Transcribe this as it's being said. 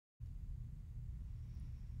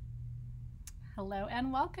Hello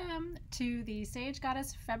and welcome to the Sage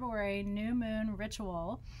Goddess February New Moon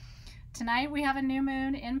Ritual. Tonight we have a new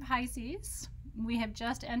moon in Pisces. We have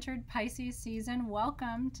just entered Pisces season.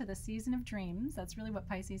 Welcome to the season of dreams. That's really what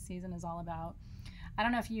Pisces season is all about. I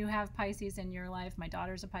don't know if you have Pisces in your life. My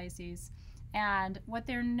daughter's a Pisces. And what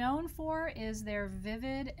they're known for is their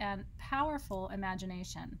vivid and powerful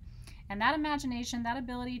imagination. And that imagination, that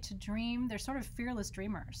ability to dream, they're sort of fearless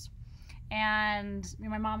dreamers. And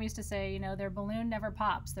my mom used to say, you know, their balloon never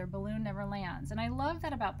pops, their balloon never lands. And I love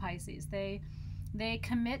that about Pisces. They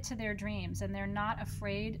commit to their dreams and they're not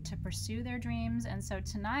afraid to pursue their dreams. And so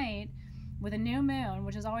tonight, with a new moon,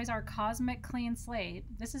 which is always our cosmic clean slate,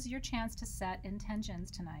 this is your chance to set intentions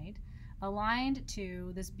tonight, aligned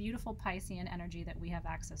to this beautiful Piscean energy that we have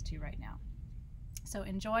access to right now. So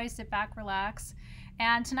enjoy, sit back, relax.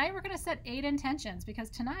 And tonight we're going to set 8 intentions because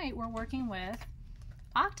tonight we're working with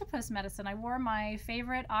Octopus medicine. I wore my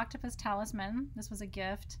favorite octopus talisman. This was a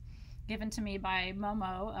gift given to me by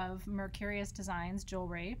Momo of Mercurius Designs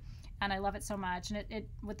Jewelry, and I love it so much. And it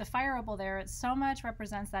with the fire opal there, it so much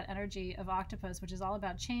represents that energy of octopus, which is all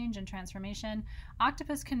about change and transformation.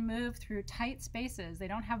 Octopus can move through tight spaces. They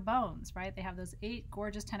don't have bones, right? They have those 8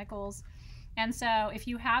 gorgeous tentacles. And so if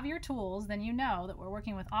you have your tools, then you know that we're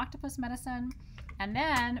working with octopus medicine. And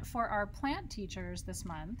then for our plant teachers this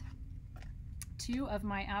month, 2 of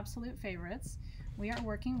my absolute favorites, we are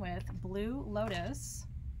working with Blue Lotus.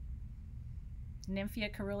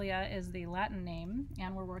 Nymphia caerulea is the Latin name,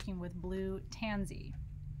 and we're working with Blue Tansy,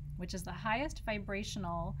 which is the highest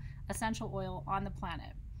vibrational essential oil on the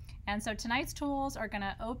planet. And so tonight's tools are going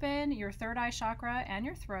to open your third eye chakra and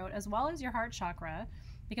your throat, as well as your heart chakra,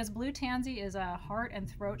 because Blue Tansy is a heart and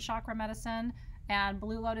throat chakra medicine, and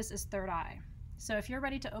Blue Lotus is third eye. So if you're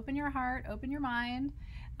ready to open your heart, open your mind,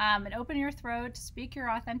 and open your throat to speak your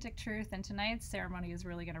authentic truth, and tonight's ceremony is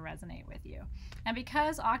really going to resonate with you. And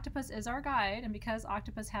because Octopus is our guide, and because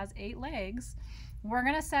Octopus has 8 legs, we're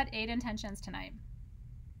going to set 8 intentions tonight.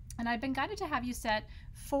 And I've been guided to have you set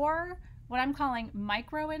 4 what I'm calling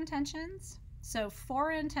micro intentions. So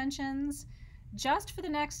 4 intentions just for the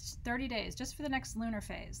next 30 days, just for the next lunar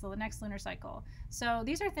phase, the next lunar cycle. So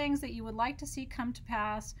these are things that you would like to see come to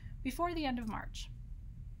pass before the end of March.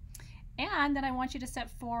 And then I want you to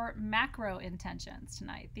set 4 macro intentions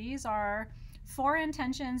tonight. These are 4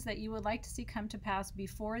 intentions that you would like to see come to pass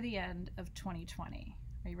before the end of 2020.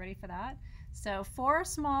 Are you ready for that? So 4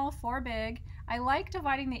 small, 4 big. I like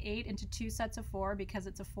dividing the 8 into 2 sets of 4 because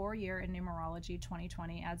it's a 4-year in numerology.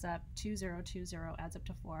 2020 adds up, 2020 adds up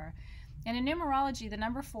to 4. And in numerology, the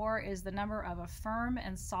number 4 is the number of a firm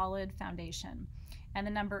and solid foundation. And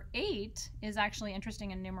the number 8 is actually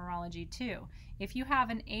interesting in numerology too. If you have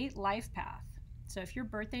an 8 life path, so if your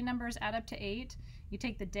birthday numbers add up to 8, you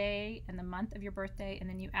take the day and the month of your birthday and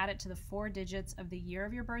then you add it to the 4 digits of the year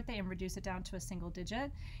of your birthday and reduce it down to a single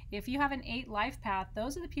digit. If you have an 8 life path,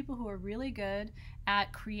 those are the people who are really good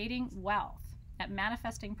at creating wealth, at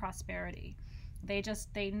manifesting prosperity.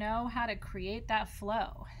 They know how to create that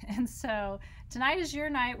flow. And so tonight is your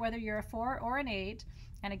night, whether you're a 4 or an 8.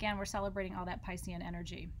 And again, we're celebrating all that Piscean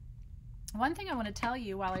energy. One thing I want to tell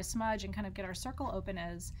you while I smudge and kind of get our circle open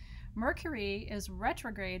is Mercury is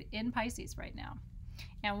retrograde in Pisces right now.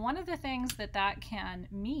 And one of the things that can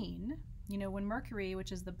mean, you know, when Mercury,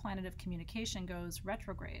 which is the planet of communication, goes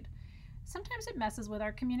retrograde, sometimes it messes with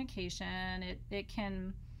our communication. It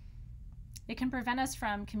can prevent us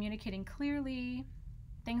from communicating clearly.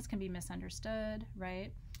 Things can be misunderstood,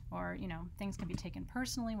 right? Or, you know, things can be taken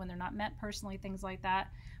personally when they're not meant personally, things like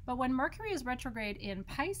that. But when Mercury is retrograde in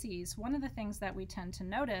Pisces, one of the things that we tend to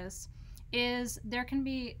notice is there can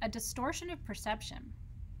be a distortion of perception.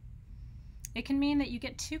 It can mean that you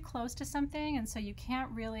get too close to something and so you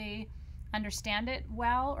can't really understand it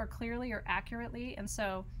well or clearly or accurately. And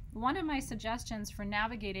so one of my suggestions for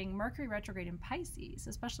navigating Mercury retrograde in Pisces,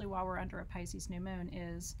 especially while we're under a Pisces new moon,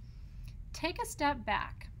 is take a step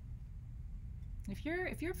back. If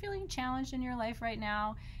you're feeling challenged in your life right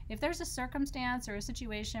now, if there's a circumstance or a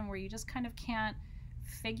situation where you just kind of can't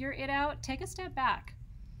figure it out, take a step back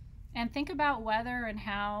and think about whether and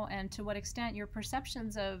how and to what extent your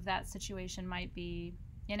perceptions of that situation might be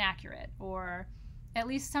inaccurate, or at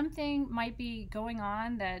least something might be going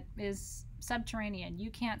on that is subterranean. You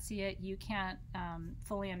can't see it, you can't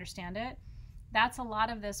fully understand it. That's a lot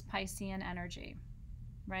of this Piscean energy,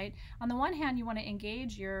 right? On the one hand, you want to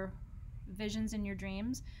engage your visions in your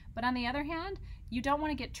dreams, but on the other hand, you don't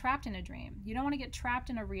want to get trapped in a dream. You don't want to get trapped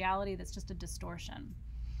in a reality that's just a distortion.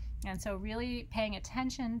 And so really paying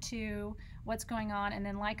attention to what's going on. And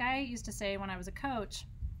then, like I used to say when I was a coach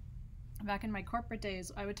back in my corporate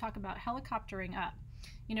days, I would talk about helicoptering up.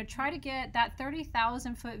 You know, try to get that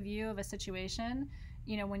 30,000 foot view of a situation.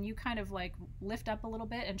 You know, when you kind of like lift up a little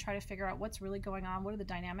bit and try to figure out what's really going on, what are the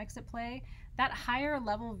dynamics at play, that higher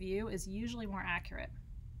level view is usually more accurate.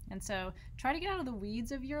 And so try to get out of the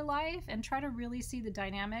weeds of your life and try to really see the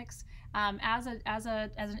dynamics as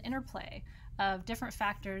an interplay of different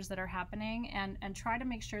factors that are happening, and try to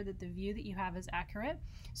make sure that the view that you have is accurate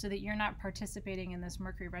so that you're not participating in this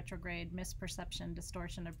Mercury retrograde misperception,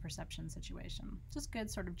 distortion of perception situation. Just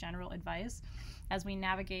good sort of general advice as we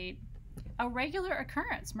navigate a regular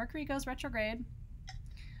occurrence. Mercury goes retrograde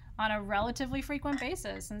on a relatively frequent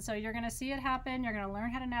basis, and so you're going to see it happen. You're going to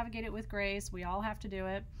learn how to navigate it with grace. We all have to do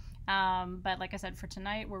it. But like I said, for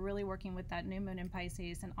tonight, we're really working with that new moon in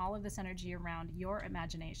Pisces and all of this energy around your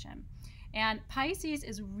imagination. And Pisces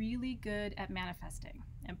is really good at manifesting.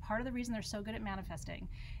 And part of the reason they're so good at manifesting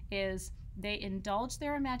is they indulge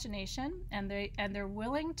their imagination, and they're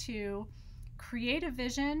willing to create a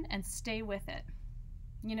vision and stay with it.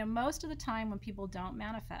 You know, most of the time when people don't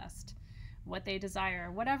manifest what they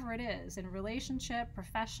desire, whatever it is, in relationship,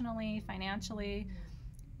 professionally, financially,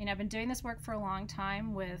 you know, I've been doing this work for a long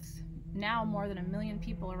time with now more than 1 million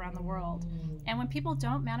people around the world. And when people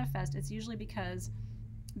don't manifest, it's usually because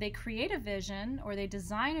they create a vision or they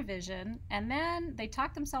design a vision and then they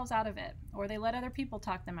talk themselves out of it, or they let other people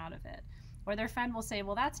talk them out of it, or their friend will say,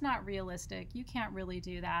 well, that's not realistic, you can't really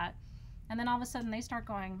do that. And then all of a sudden they start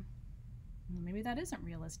going, maybe that isn't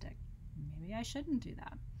realistic, maybe I shouldn't do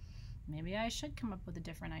that, maybe I should come up with a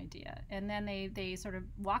different idea. And then they sort of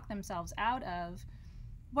walk themselves out of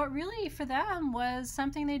what really for them was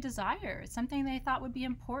something they desired, something they thought would be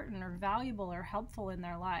important or valuable or helpful in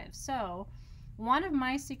their lives. So one of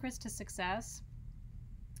my secrets to success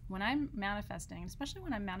when I'm manifesting, especially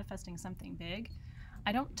when I'm manifesting something big,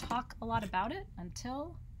 I don't talk a lot about it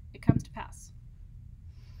until it comes to pass.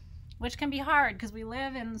 Which can be hard because we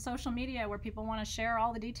live in social media where people want to share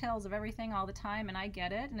all the details of everything all the time, and I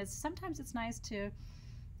get it. And sometimes it's nice to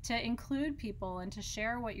include people and to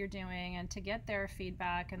share what you're doing and to get their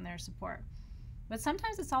feedback and their support. But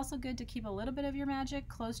sometimes it's also good to keep a little bit of your magic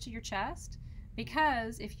close to your chest,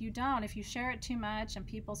 because if you share it too much and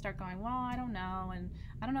people start going, well, I don't know, and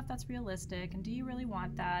I don't know if that's realistic, and do you really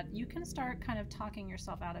want that? You can start kind of talking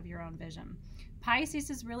yourself out of your own vision. Pisces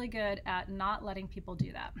is really good at not letting people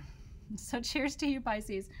do that. So cheers to you,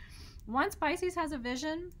 Pisces. Once Pisces has a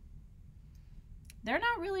vision, they're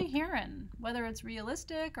not really hearing whether it's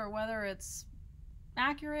realistic or whether it's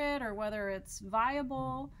accurate or whether it's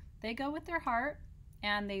viable. They go with their heart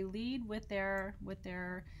and they lead with their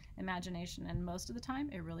imagination, and most of the time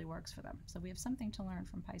it really works for them. So we have something to learn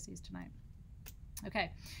from Pisces tonight.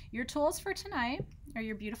 Okay, your tools for tonight are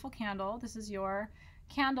your beautiful candle. This is your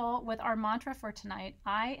candle with our mantra for tonight: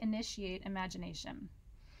 I initiate imagination.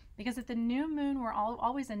 Because at the new moon, we're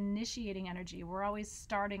always initiating energy. We're always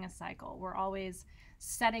starting a cycle. We're always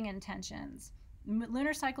setting intentions.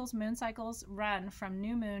 Lunar cycles, moon cycles run from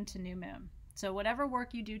new moon to new moon. So whatever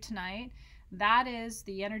work you do tonight, that is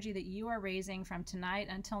the energy that you are raising from tonight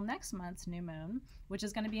until next month's new moon, which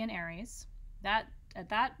is going to be in Aries. At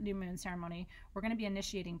that new moon ceremony, we're going to be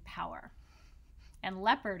initiating power. And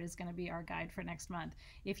Leopard is going to be our guide for next month.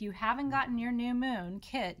 If you haven't gotten your new moon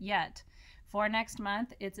kit yet for next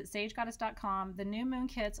month, it's at sagegoddess.com. The new moon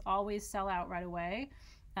kits always sell out right away.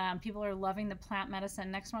 People are loving the plant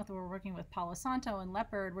medicine. Next month, we're working with Palo Santo and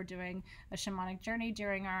Leopard. We're doing a shamanic journey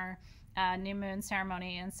during our new moon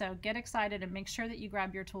ceremony. And so get excited and make sure that you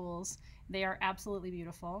grab your tools. They are absolutely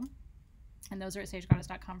beautiful. And those are at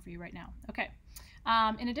sagegoddess.com for you right now. Okay.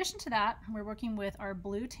 In addition to that, we're working with our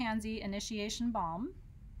Blue Tansy Initiation Balm.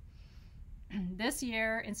 This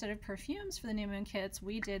year, instead of perfumes for the new moon kits,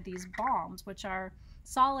 we did these balms, which are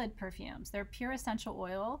solid perfumes. They're pure essential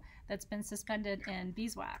oil that's been suspended in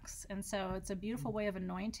beeswax. And so it's a beautiful way of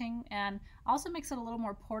anointing and also makes it a little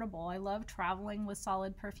more portable. I love traveling with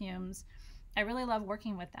solid perfumes. I really love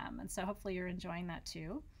working with them. And so hopefully you're enjoying that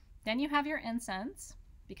too. Then you have your incense,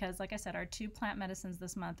 because like I said, our two plant medicines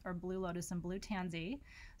this month are Blue Lotus and Blue Tansy.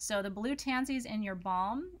 So the Blue Tansy is in your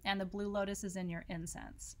balm and the Blue Lotus is in your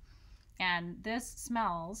incense. And this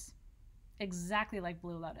smells exactly like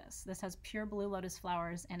Blue Lotus. This has pure Blue Lotus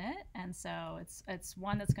flowers in it, and so it's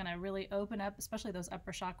one that's going to really open up, especially those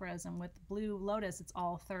upper chakras. And with Blue Lotus, it's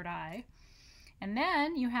all third eye. And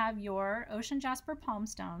then you have your Ocean Jasper Palm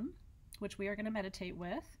Stone, which we are going to meditate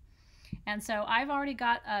with. And so I've already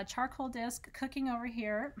got a charcoal disc cooking over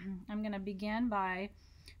here. I'm going to begin by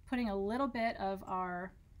putting a little bit of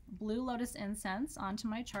our Blue Lotus incense onto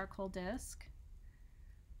my charcoal disc.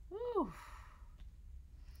 Ooh.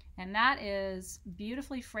 And that is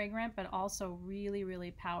beautifully fragrant, but also really,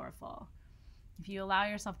 really powerful. If you allow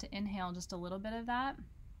yourself to inhale just a little bit of that,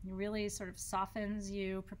 it really sort of softens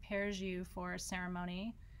you, prepares you for a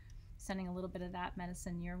ceremony, sending a little bit of that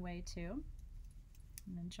medicine your way too.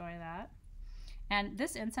 And enjoy that. And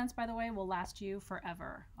this incense, by the way, will last you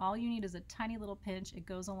forever. All you need is a tiny little pinch. It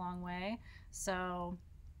goes a long way. So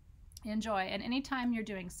enjoy. And anytime you're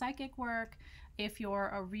doing psychic work, if you're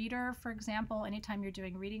a reader, for example, anytime you're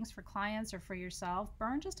doing readings for clients or for yourself,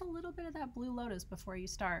 burn just a little bit of that Blue Lotus before you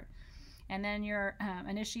start. And then your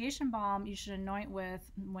initiation balm you should anoint with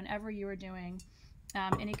whenever you are doing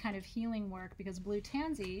any kind of healing work, because Blue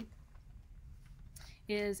Tansy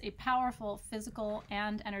is a powerful physical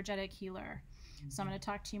and energetic healer. So I'm going to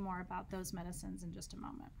talk to you more about those medicines in just a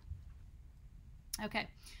moment. Okay,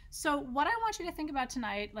 so what I want you to think about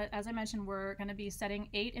tonight, as I mentioned, we're going to be setting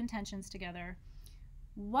 8 intentions together.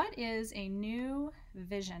 What is a new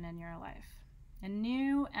vision in your life? A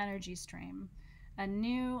new energy stream? A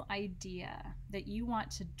new idea that you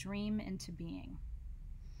want to dream into being?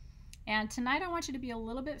 And tonight I want you to be a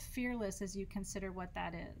little bit fearless as you consider what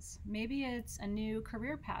that is. Maybe it's a new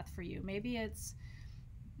career path for you. Maybe it's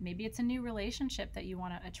a new relationship that you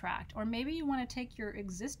want to attract, or maybe you want to take your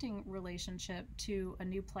existing relationship to a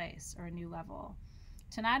new place or a new level.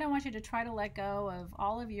 Tonight I want you to try to let go of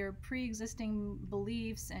all of your pre-existing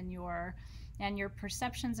beliefs and your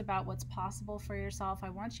perceptions about what's possible for yourself. I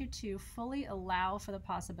want you to fully allow for the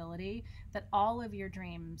possibility that all of your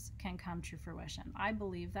dreams can come to fruition. I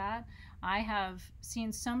believe that. I have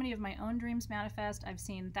seen so many of my own dreams manifest. I've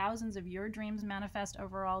seen thousands of your dreams manifest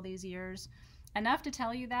over all these years. Enough to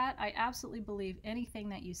tell you that I absolutely believe anything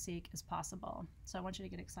that you seek is possible. So I want you to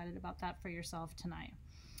get excited about that for yourself tonight.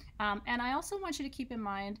 And I also want you to keep in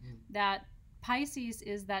mind that Pisces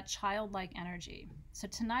is that childlike energy. So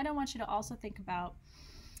tonight I want you to also think about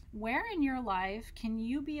where in your life can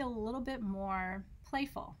you be a little bit more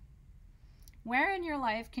playful? Where in your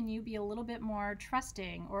life can you be a little bit more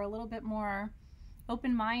trusting or a little bit more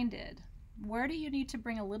open-minded? Where do you need to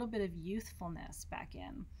bring a little bit of youthfulness back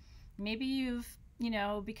in? Maybe you've,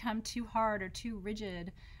 become too hard or too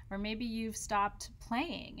rigid, or maybe you've stopped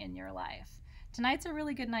playing in your life. Tonight's a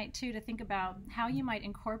really good night too to think about how you might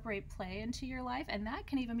incorporate play into your life, and that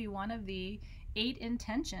can even be one of the 8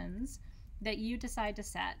 intentions that you decide to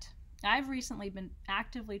set. I've recently been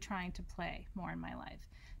actively trying to play more in my life,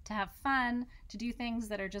 to have fun, to do things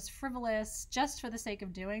that are just frivolous, just for the sake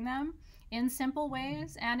of doing them, in simple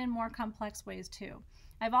ways and in more complex ways too.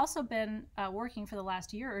 I've also been working for the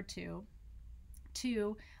last year or two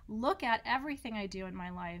to look at everything I do in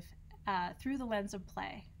my life through the lens of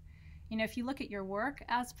play. If you look at your work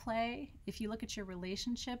as play, if you look at your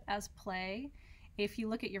relationship as play, if you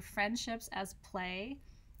look at your friendships as play,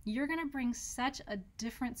 you're going to bring such a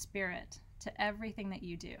different spirit to everything that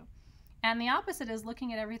you do. And the opposite is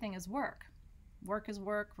looking at everything as work. Work is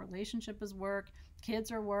work, relationship is work,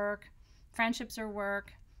 kids are work, friendships are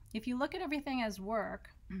work. If you look at everything as work,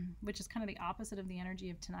 which is kind of the opposite of the energy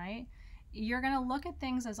of tonight, you're going to look at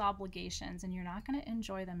things as obligations and you're not going to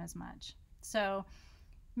enjoy them as much. So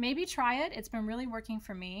maybe try it. It's been really working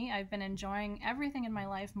for me. I've been enjoying everything in my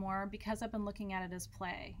life more because I've been looking at it as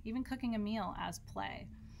play, even cooking a meal as play.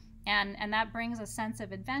 And that brings a sense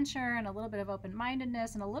of adventure and a little bit of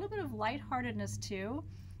open-mindedness and a little bit of lightheartedness too.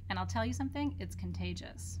 And I'll tell you something, it's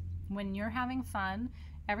contagious. When you're having fun,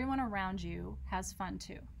 everyone around you has fun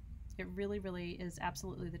too. It really, really is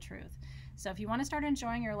absolutely the truth. So if you want to start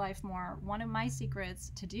enjoying your life more, one of my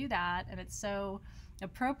secrets to do that, and it's so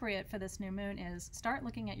appropriate for this new moon, is start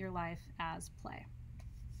looking at your life as play.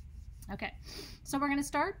 Okay, so we're going to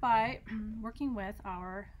start by working with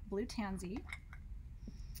our Blue Tansy,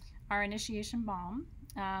 our initiation balm,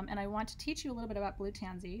 and I want to teach you a little bit about Blue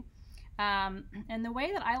Tansy. And the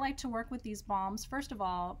way that I like to work with these balms, first of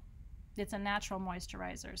all, it's a natural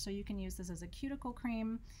moisturizer, so you can use this as a cuticle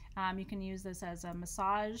cream. You can use this as a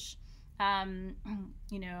massage,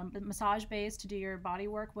 massage base to do your body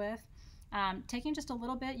work with. Taking just a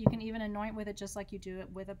little bit, you can even anoint with it just like you do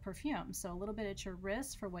it with a perfume. So a little bit at your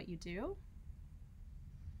wrist for what you do.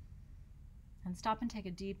 And stop and take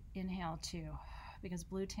a deep inhale too, because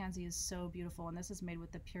Blue Tansy is so beautiful, and this is made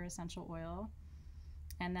with the pure essential oil.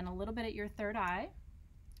 And then a little bit at your third eye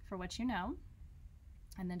for what you know.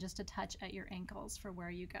 And then just a touch at your ankles for where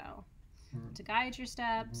you go, to guide your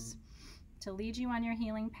steps, to lead you on your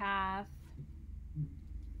healing path.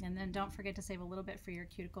 And then don't forget to save a little bit for your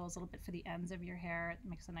cuticles, a little bit for the ends of your hair. It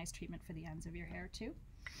makes a nice treatment for the ends of your hair too.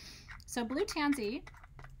 So Blue Tansy,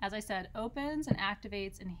 as I said, opens and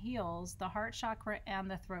activates and heals the heart chakra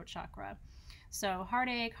and the throat chakra. So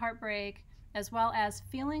heartache, heartbreak, as well as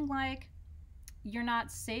feeling like you're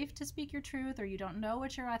not safe to speak your truth, or you don't know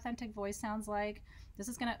what your authentic voice sounds like, this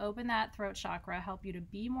is going to open that throat chakra, help you to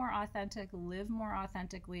be more authentic, live more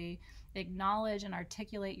authentically, acknowledge and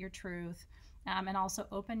articulate your truth, and also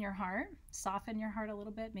open your heart, soften your heart a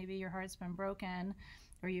little bit. Maybe your heart's been broken,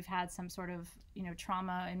 or you've had some sort of,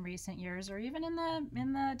 trauma in recent years, or even in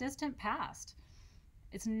the distant past.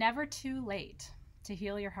 It's never too late to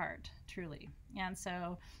heal your heart, truly. And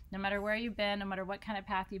so no matter where you've been, no matter what kind of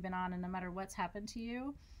path you've been on, and no matter what's happened to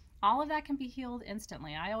you, all of that can be healed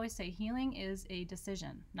instantly. I always say healing is a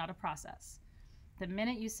decision, not a process. The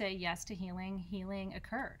minute you say yes to healing, healing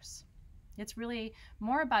occurs. It's really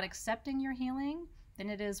more about accepting your healing than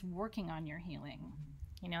it is working on your healing.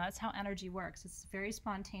 That's how energy works. It's very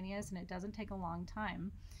spontaneous, and it doesn't take a long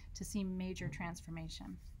time to see major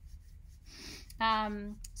transformation.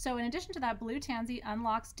 So in addition to that, Blue Tansy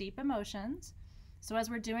unlocks deep emotions. So as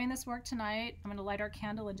we're doing this work tonight, I'm going to light our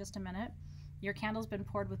candle in just a minute. Your candle's been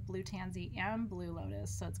poured with Blue Tansy and Blue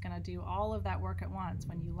Lotus, so it's going to do all of that work at once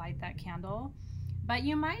when you light that candle. But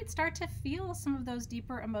you might start to feel some of those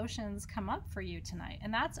deeper emotions come up for you tonight,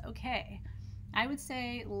 and that's okay. I would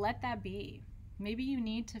say let that be. Maybe you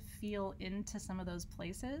need to feel into some of those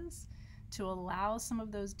places to allow some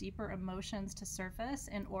of those deeper emotions to surface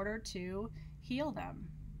in order to heal them.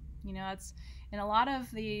 It's in a lot of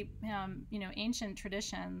the ancient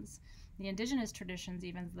traditions, the indigenous traditions,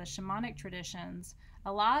 even the shamanic traditions,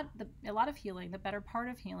 a lot of healing, the better part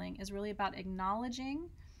of healing, is really about acknowledging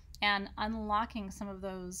and unlocking some of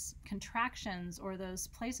those contractions or those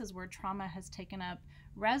places where trauma has taken up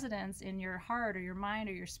residence in your heart or your mind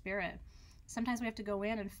or your spirit. Sometimes we have to go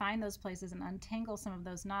in and find those places and untangle some of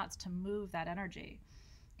those knots to move that energy.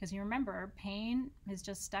 Because you remember, pain is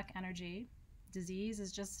just stuck energy. Disease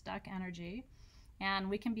is just stuck energy. And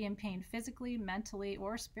we can be in pain physically, mentally,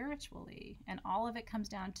 or spiritually. And all of it comes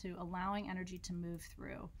down to allowing energy to move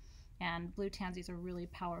through. And Blue Tansy is a really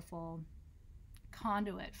powerful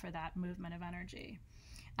conduit for that movement of energy.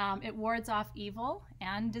 It wards off evil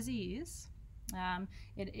and disease.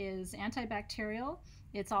 It is antibacterial.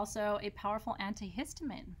 It's also a powerful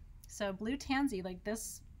antihistamine. So Blue Tansy, like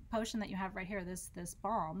this potion that you have right here, this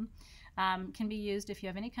balm, can be used if you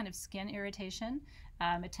have any kind of skin irritation.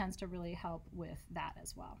 It tends to really help with that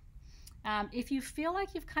as well. If you feel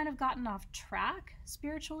like you've kind of gotten off track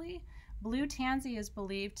spiritually, Blue Tansy is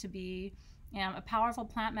believed to be a powerful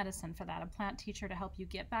plant medicine for that, a plant teacher to help you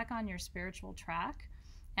get back on your spiritual track.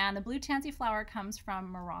 And the Blue Tansy flower comes from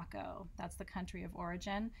Morocco. That's the country of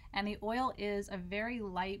origin. And the oil is a very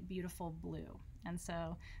light, beautiful blue. And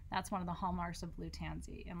so that's one of the hallmarks of Blue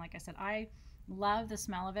Tansy. And like I said, I love the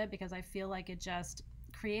smell of it because I feel like it just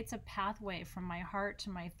creates a pathway from my heart to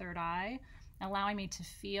my third eye, allowing me to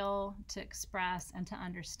feel, to express, and to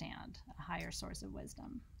understand a higher source of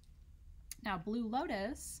wisdom. Now, Blue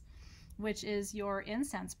Lotus, which is your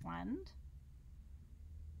incense blend,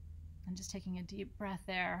 I'm just taking a deep breath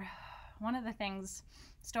there. One of the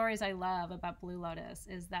stories I love about Blue Lotus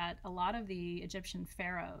is that a lot of the Egyptian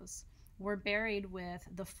pharaohs were buried with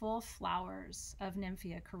the full flowers of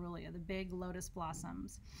Nymphia caerulea, the big lotus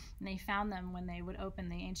blossoms. And they found them when they would open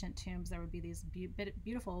the ancient tombs. There would be these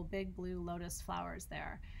beautiful big blue lotus flowers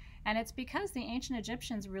there. And it's because the ancient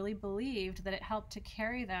Egyptians really believed that it helped to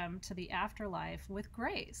carry them to the afterlife with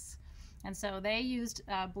grace. And so they used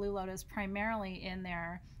Blue Lotus primarily in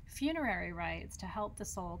their funerary rites to help the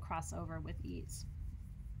soul cross over with ease.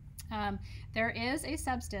 There is a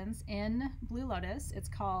substance in Blue Lotus. It's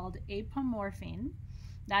called apomorphine.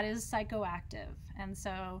 That is psychoactive. And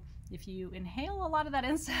so if you inhale a lot of that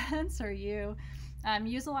incense, or you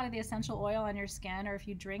use a lot of the essential oil on your skin, or if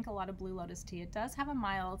you drink a lot of Blue Lotus tea, it does have a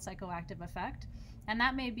mild psychoactive effect. And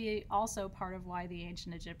that may be also part of why the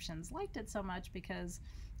ancient Egyptians liked it so much, because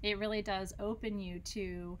it really does open you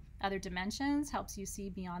to other dimensions, helps you see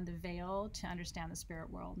beyond the veil to understand the spirit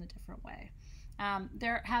world in a different way.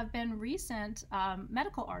 There have been recent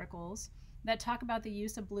medical articles that talk about the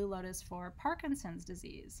use of Blue Lotus for Parkinson's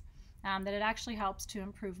disease, that it actually helps to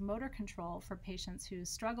improve motor control for patients who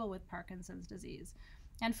struggle with Parkinson's disease.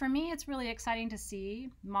 And for me, it's really exciting to see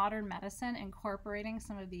modern medicine incorporating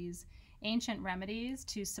some of these ancient remedies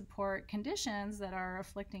to support conditions that are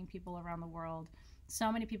afflicting people around the world.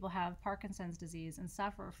 So many people have Parkinson's disease and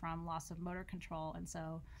suffer from loss of motor control, and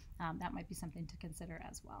so that might be something to consider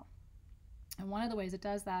as well. And one of the ways it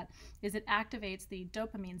does that is it activates the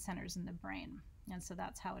dopamine centers in the brain, and so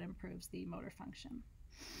that's how it improves the motor function.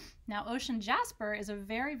 Now, ocean jasper is a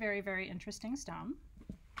very, very, very interesting stone.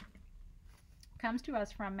 It comes to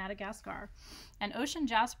us from Madagascar, and ocean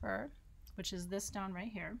jasper, which is this stone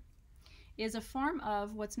right here, is a form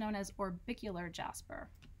of what's known as orbicular jasper.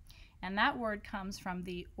 And that word comes from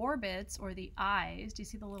the orbits or the eyes. Do you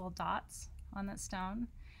see the little dots on that stone?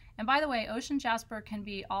 And by the way, ocean jasper can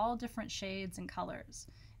be all different shades and colors.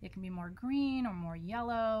 It can be more green or more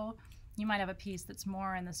yellow. You might have a piece that's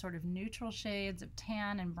more in the sort of neutral shades of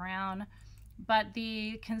tan and brown. But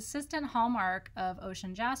the consistent hallmark of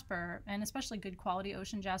ocean jasper, and especially good quality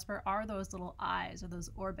ocean jasper, are those little eyes or those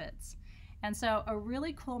orbits. And so a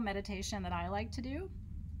really cool meditation that I like to do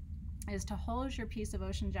is to hold your piece of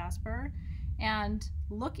ocean jasper and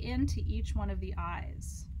look into each one of the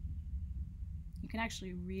eyes. You can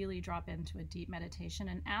actually really drop into a deep meditation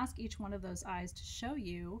and ask each one of those eyes to show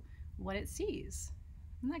you what it sees.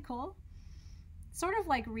 Isn't that cool? Sort of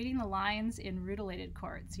like reading the lines in rutilated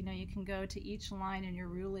quartz. You know, you can go to each line in your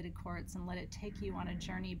rutilated quartz and let it take you on a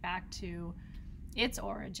journey back to its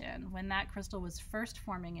origin, when that crystal was first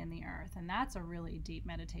forming in the earth. And that's a really deep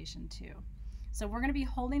meditation too. So we're going to be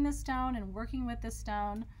holding this stone and working with this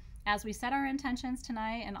stone as we set our intentions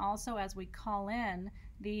tonight, and also as we call in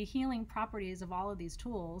the healing properties of all of these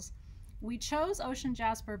tools. We chose ocean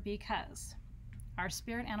jasper because our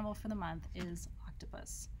spirit animal for the month is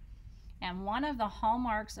octopus. And one of the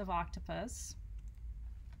hallmarks of octopus,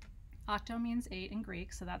 octo means 8 in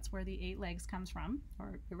Greek, so that's where the 8 legs comes from,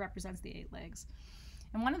 or it represents the 8 legs.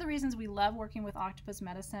 And one of the reasons we love working with octopus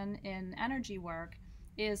medicine in energy work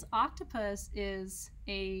is octopus is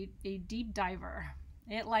a deep diver.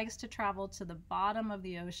 It likes to travel to the bottom of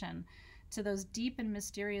the ocean, to those deep and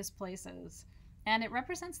mysterious places. And it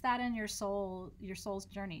represents that in your soul's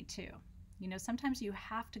journey too. You know, sometimes you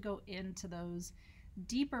have to go into those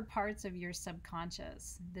deeper parts of your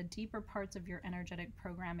subconscious, the deeper parts of your energetic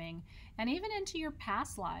programming, and even into your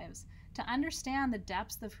past lives to understand the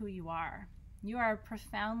depths of who you are. You are a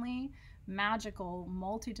profoundly magical,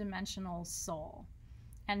 multidimensional soul.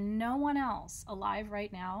 And no one else alive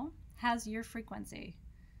right now has your frequency.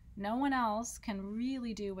 No one else can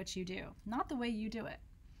really do what you do, not the way you do it.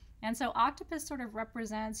 And so octopus sort of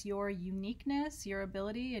represents your uniqueness, your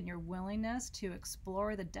ability, and your willingness to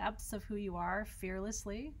explore the depths of who you are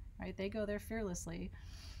fearlessly, right? They go there fearlessly.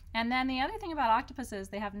 And then the other thing about octopus is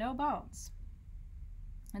they have no bones.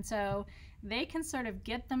 And so they can sort of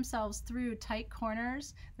get themselves through tight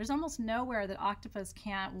corners. There's almost nowhere that octopus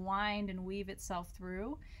can't wind and weave itself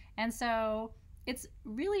through. And so it's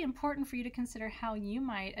really important for you to consider how you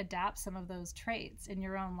might adapt some of those traits in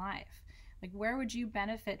your own life. Like, where would you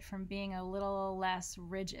benefit from being a little less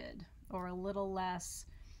rigid or a little less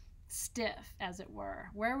stiff, as it were?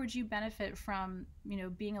 Where would you benefit from, you know,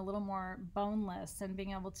 being a little more boneless and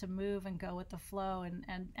being able to move and go with the flow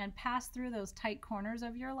and pass through those tight corners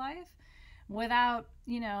of your life without,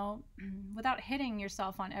 you know, without hitting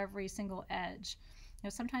yourself on every single edge? You know,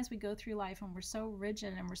 sometimes we go through life and we're so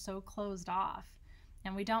rigid and we're so closed off,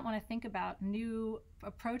 and we don't want to think about new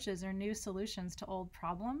approaches or new solutions to old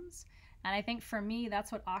problems. And I think for me,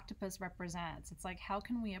 that's what octopus represents. It's like, how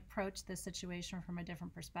can we approach this situation from a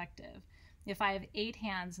different perspective? If I have 8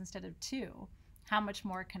 hands instead of 2, how much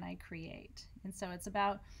more can I create? And so it's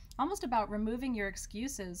about almost about removing your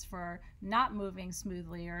excuses for not moving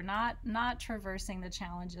smoothly or not traversing the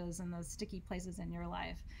challenges and the sticky places in your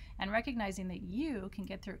life, and recognizing that you can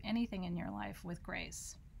get through anything in your life with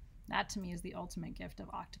grace. That to me is the ultimate gift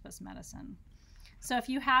of octopus medicine. So if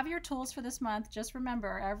you have your tools for this month, just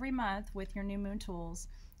remember every month with your new moon tools,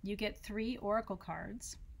 you get 3 oracle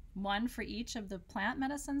cards, 1 for each of the plant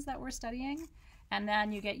medicines that we're studying, and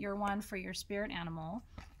then you get your 1 for your spirit animal.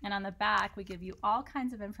 And on the back, we give you all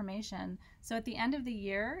kinds of information. So at the end of the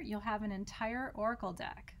year, you'll have an entire oracle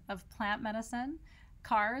deck of plant medicine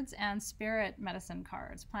cards and spirit medicine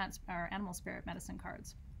cards, plant or animal spirit medicine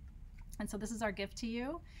cards. And so this is our gift to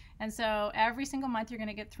you. And so every single month you're going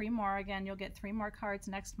to get 3 more. Again, you'll get 3 more cards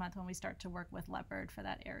next month when we start to work with Leopard for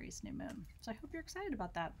that Aries new moon. So I hope you're excited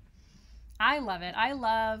about that. I love it. I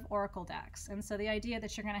love oracle decks. And so the idea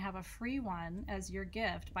that you're going to have a free one as your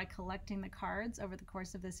gift by collecting the cards over the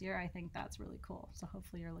course of this year, I think that's really cool. So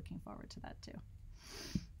hopefully you're looking forward to that too.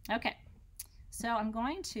 Okay, so I'm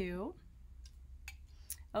going to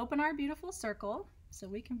open our beautiful circle so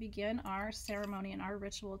we can begin our ceremony and our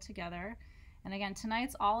ritual together. And again,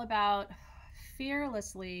 tonight's all about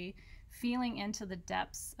fearlessly feeling into the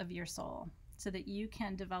depths of your soul so that you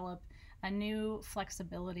can develop a new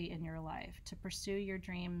flexibility in your life to pursue your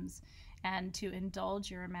dreams and to indulge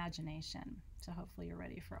your imagination. So hopefully you're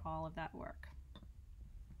ready for all of that work.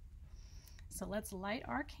 So let's light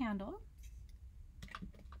our candle.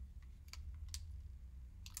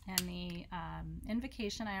 And the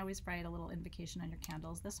invocation, I always write a little invocation on your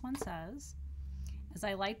candles. This one says, as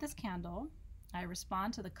I light this candle, I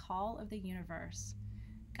respond to the call of the universe,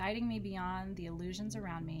 guiding me beyond the illusions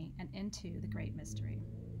around me and into the great mystery.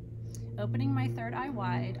 Opening my third eye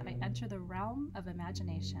wide, I enter the realm of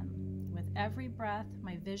imagination. With every breath,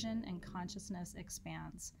 my vision and consciousness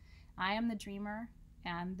expands. I am the dreamer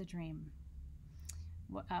and the dream.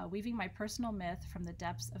 Weaving my personal myth from the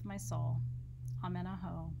depths of my soul. Amen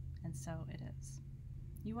aho, and so it is.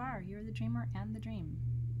 You're the dreamer and the dream.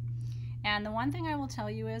 And the one thing I will tell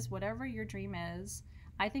you is, whatever your dream is,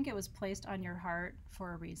 I think it was placed on your heart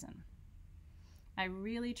for a reason. I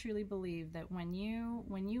really truly believe that when you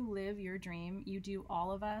live your dream, you do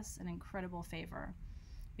all of us an incredible favor.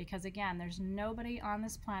 Because again, there's nobody on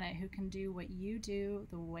this planet who can do what you do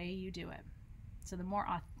the way you do it. So the more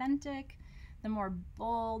authentic, the more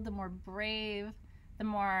bold, the more brave, the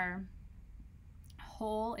more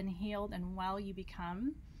whole and healed and well you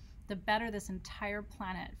become, the better this entire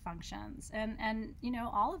planet functions. And you know,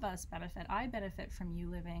 all of us benefit. I benefit from you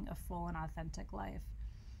living a full and authentic life.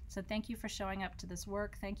 So thank you for showing up to this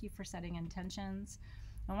work. Thank you for setting intentions.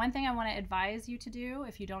 And one thing I want to advise you to do,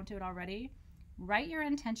 if you don't do it already, write your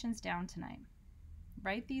intentions down tonight.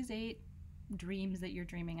 Write these 8 dreams that you're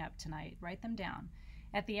dreaming up tonight. Write them down.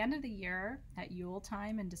 At the end of the year, at Yule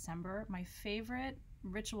time in December, my favorite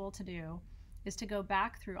ritual to do is to go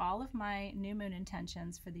back through all of my new moon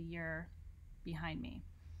intentions for the year behind me,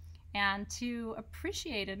 and to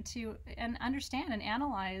appreciate and understand and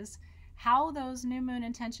analyze how those new moon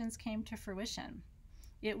intentions came to fruition.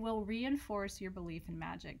 It will reinforce your belief in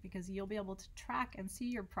magic, because you'll be able to track and see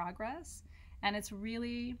your progress. And it's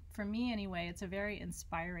really, for me anyway, it's a very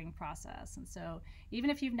inspiring process. And so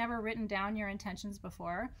even if you've never written down your intentions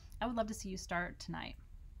before, I would love to see you start tonight.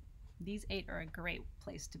 These 8 are a great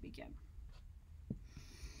place to begin.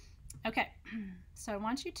 Okay, so I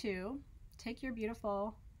want you to take your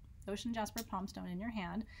beautiful ocean jasper palm stone in your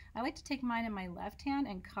hand. I like to take mine in my left hand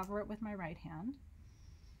and cover it with my right hand.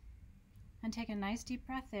 And take a nice deep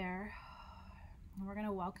breath there. And we're going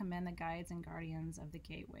to welcome in the guides and guardians of the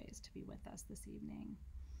gateways to be with us this evening.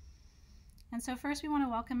 And so first we want to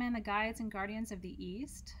welcome in the guides and guardians of the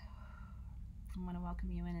East. I want to welcome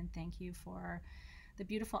you in and thank you for the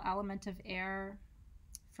beautiful element of air,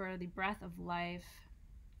 for the breath of life,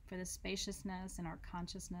 for the spaciousness in our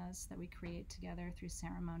consciousness that we create together through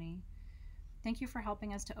ceremony. Thank you for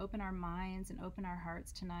helping us to open our minds and open our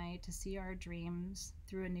hearts tonight to see our dreams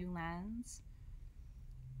through a new lens,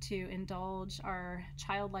 to indulge our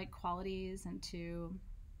childlike qualities and to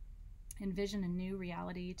envision a new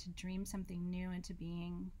reality, to dream something new into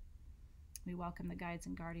being. We welcome the guides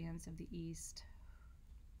and guardians of the East.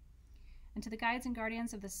 And to the guides and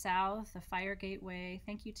guardians of the South, the Fire Gateway,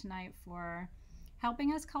 thank you tonight for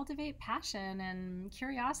helping us cultivate passion and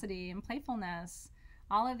curiosity and playfulness.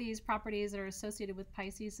 All of these properties are associated with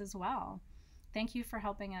Pisces as well. Thank you for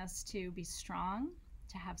helping us to be strong,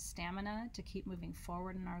 to have stamina, to keep moving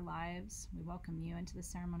forward in our lives. We welcome you into the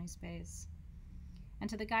ceremony space. And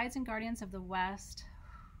to the guides and guardians of the West,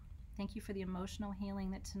 thank you for the emotional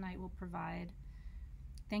healing that tonight will provide.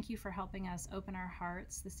 Thank you for helping us open our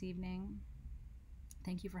hearts this evening.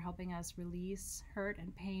 Thank you for helping us release hurt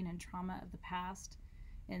and pain and trauma of the past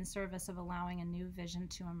in service of allowing a new vision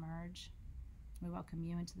to emerge. We welcome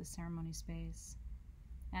you into the ceremony space.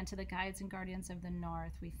 And to the guides and guardians of the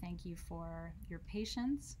North, we thank you for your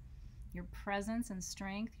patience, your presence and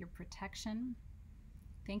strength, your protection.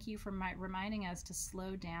 Thank you for reminding us to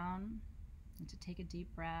slow down and to take a deep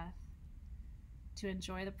breath, to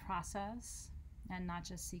enjoy the process and not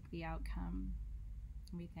just seek the outcome.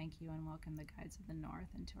 We thank you and welcome the guides of the North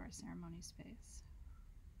into our ceremony space.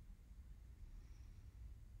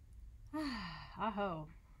 Aho.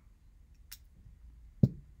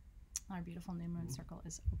 Our beautiful new moon circle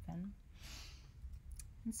is open.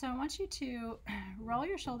 And so I want you to roll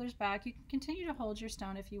your shoulders back. You can continue to hold your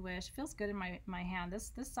stone if you wish. It feels good in my hand.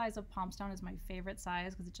 This size of palm stone is my favorite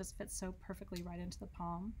size because it just fits so perfectly right into the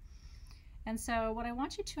palm. And so what I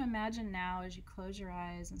want you to imagine now as you close your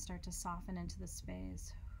eyes and start to soften into the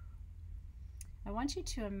space, I want you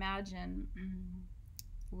to imagine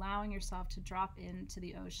allowing yourself to drop into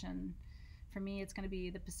the ocean. For me, it's going to be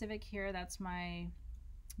the Pacific here. That's my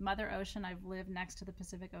Mother Ocean. I've lived next to the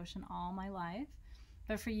Pacific Ocean all my life.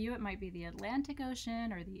 But for you, it might be the Atlantic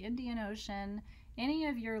Ocean or the Indian Ocean, any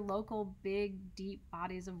of your local big, deep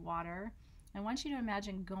bodies of water. I want you to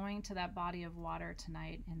imagine going to that body of water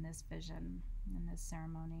tonight in this vision, in this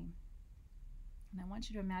ceremony. And I want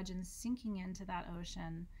you to imagine sinking into that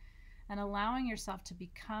ocean and allowing yourself to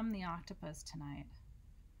become the octopus tonight.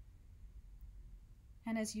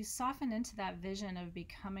 And as you soften into that vision of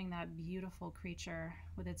becoming that beautiful creature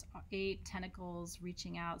with its 8 tentacles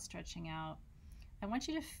reaching out, stretching out, I want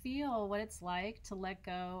you to feel what it's like to let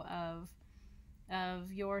go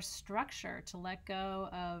of your structure, to let go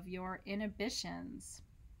of your inhibitions,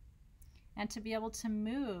 and to be able to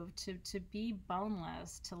move, to be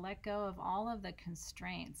boneless, to let go of all of the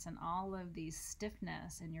constraints and all of the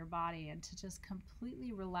stiffness in your body, and to just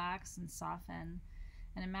completely relax and soften.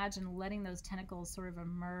 And imagine letting those tentacles sort of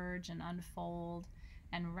emerge and unfold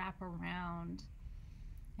and wrap around.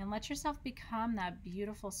 And let yourself become that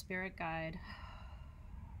beautiful spirit guide.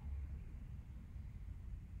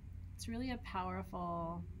 It's really a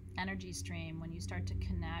powerful energy stream when you start to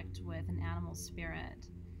connect with an animal spirit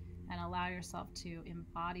and allow yourself to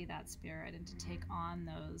embody that spirit and to take on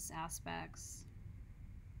those aspects.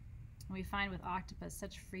 And we find with Octopus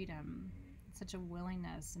such freedom, such a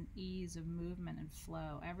willingness and ease of movement and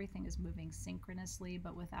flow. Everything is moving synchronously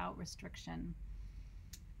but without restriction.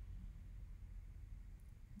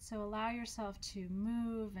 So allow yourself to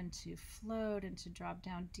move and to float and to drop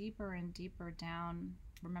down deeper and deeper down,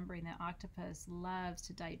 remembering that Octopus loves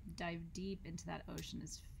to dive deep into that ocean,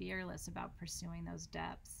 is fearless about pursuing those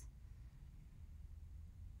depths.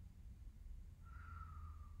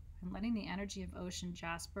 And letting the energy of ocean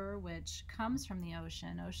jasper, which comes from the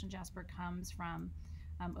ocean jasper comes from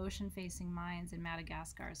ocean-facing mines in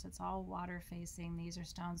Madagascar. So it's all water-facing. These are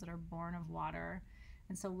stones that are born of water.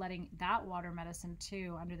 And so letting that water medicine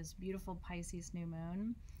too, under this beautiful Pisces new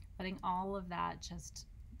moon, letting all of that just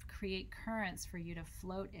create currents for you to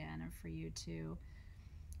float in and for you to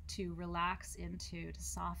relax into, to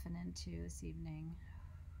soften into this evening.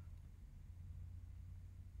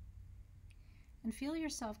 And feel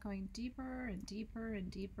yourself going deeper and deeper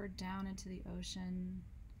and deeper down into the ocean,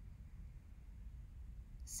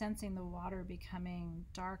 sensing the water becoming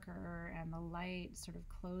darker and the light sort of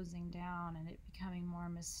closing down and it becoming more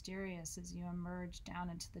mysterious as you emerge down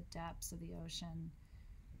into the depths of the ocean.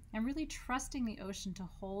 And really trusting the ocean to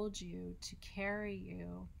hold you, to carry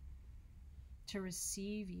you, to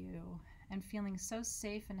receive you, and feeling so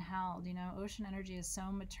safe and held. You know, ocean energy is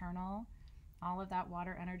so maternal. All of that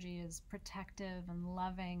water energy is protective and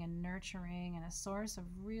loving and nurturing and a source of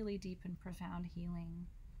really deep and profound healing.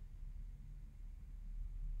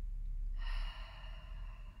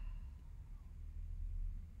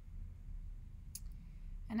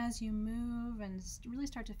 And as you move and really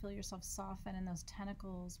start to feel yourself soften and those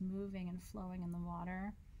tentacles moving and flowing in the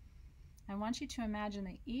water, I want you to imagine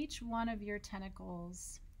that each one of your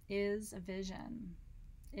tentacles is a vision,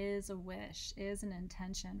 is a wish, is an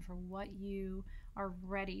intention for what you are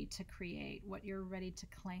ready to create, what you're ready to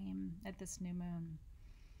claim at this new moon.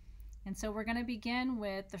 And so we're going to begin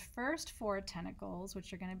with the first 4 tentacles,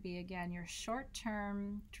 which are going to be, again, your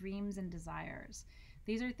short-term dreams and desires.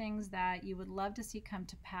 These are things that you would love to see come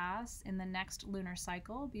to pass in the next lunar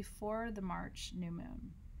cycle before the March new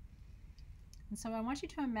moon. And so I want you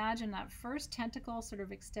to imagine that first tentacle sort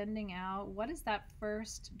of extending out. What is that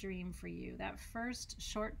first dream for you? That first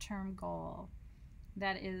short-term goal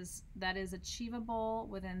that is achievable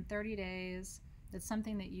within 30 days. That's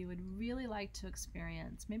something that you would really like to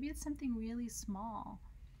experience. Maybe it's something really small.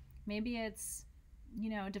 Maybe it's, you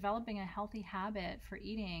know, developing a healthy habit for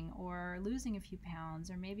eating or losing a few pounds,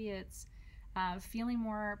 or maybe it's feeling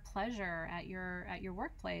more pleasure at your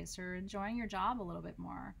workplace or enjoying your job a little bit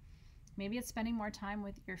more. Maybe it's spending more time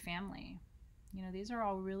with your family. You know, these are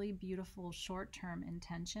all really beautiful short-term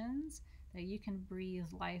intentions that you can breathe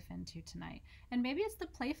life into tonight. And maybe it's the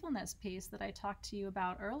playfulness piece that I talked to you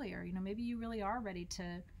about earlier. You know, maybe you really are ready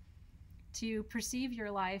to perceive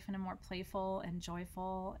your life in a more playful and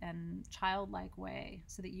joyful and childlike way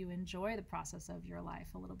so that you enjoy the process of your life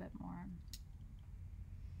a little bit more.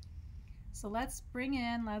 So let's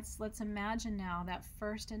imagine now that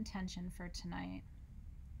first intention for tonight.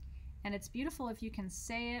 And it's beautiful if you can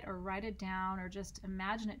say it or write it down or just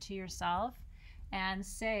imagine it to yourself and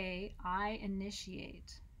say, I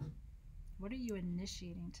initiate. What are you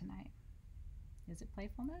initiating tonight? Is it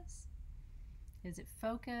playfulness? Is it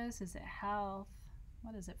focus? Is it health?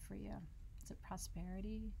 What is it for you? Is it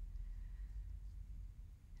prosperity?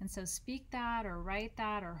 And so speak that or write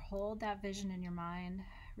that or hold that vision in your mind.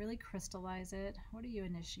 Really crystallize it. What are you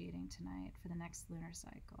initiating tonight for the next lunar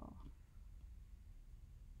cycle?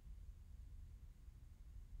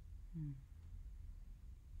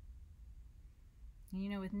 You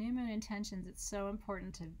know, with new moon intentions, it's so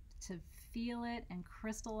important to feel it and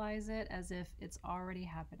crystallize it as if it's already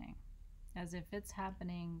happening, as if it's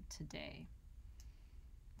happening today.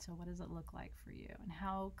 So what does it look like for you? And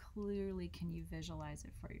how clearly can you visualize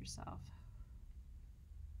it for yourself?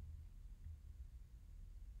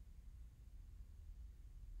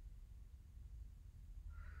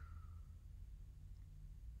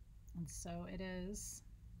 And so it is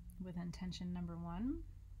with intention number 1.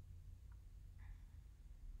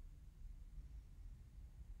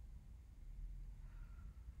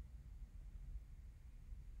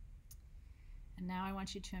 And now I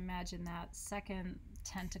want you to imagine that second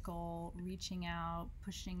tentacle reaching out,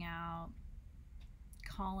 pushing out,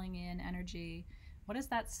 calling in energy. What is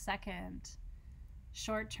that second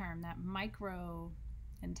short term, that micro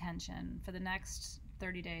intention for the next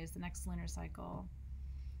 30 days, the next lunar cycle?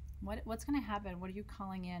 What's going to happen? What are you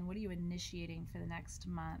calling in? What are you initiating for the next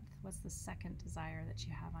month? What's the second desire that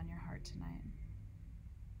you have on your heart tonight?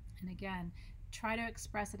 And again, try to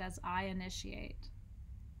express it as I initiate.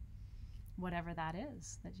 Whatever that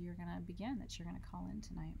is that you're going to begin, that you're going to call in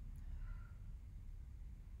tonight.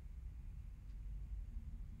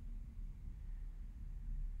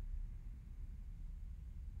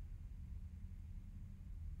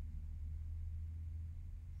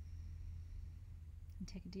 And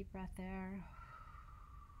take a deep breath there.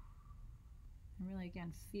 And really,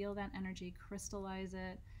 again, feel that energy, crystallize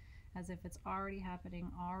it as if it's already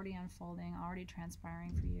happening, already unfolding, already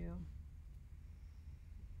transpiring for you.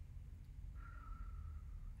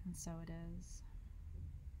 And so it is.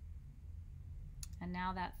 And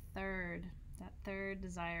now that third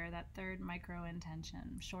desire, that third micro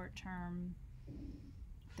intention, short term,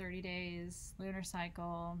 30 days, lunar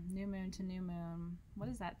cycle, new moon to new moon. What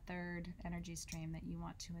is that third energy stream that you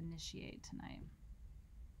want to initiate tonight?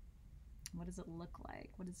 What does it look like?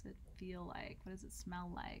 What does it feel like? What does it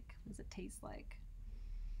smell like? What does it taste like?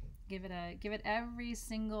 Give it every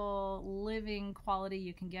single living quality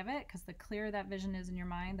you can give it, because the clearer that vision is in your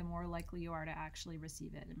mind, the more likely you are to actually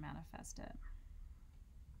receive it and manifest it.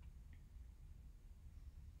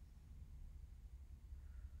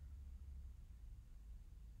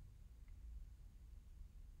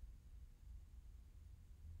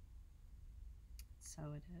 So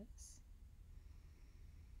it is.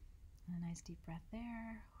 And a nice deep breath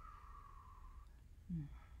there.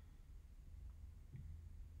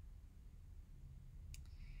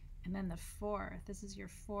 And then the fourth, this is your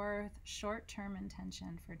fourth short-term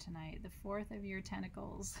intention for tonight, the fourth of your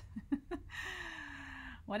tentacles.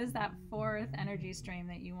 What is that fourth energy stream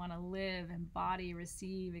that you want to live, embody,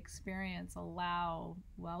 receive, experience, allow,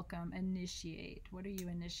 welcome, initiate? What are you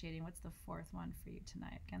initiating? What's the fourth one for you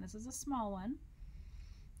tonight? Again, this is a small one.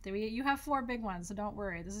 You have 4 big ones, so don't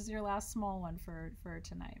worry. This is your last small one for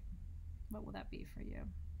tonight. What will that be for you?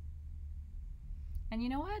 And you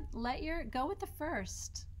know what? Go with the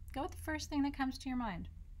first. Go with the first thing that comes to your mind.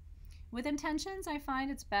 With intentions, I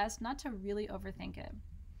find it's best not to really overthink it,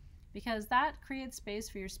 because that creates space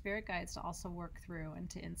for your spirit guides to also work through and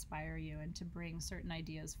to inspire you and to bring certain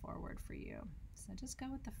ideas forward for you. So just go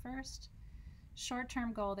with the first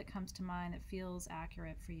short-term goal that comes to mind that feels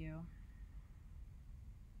accurate for you.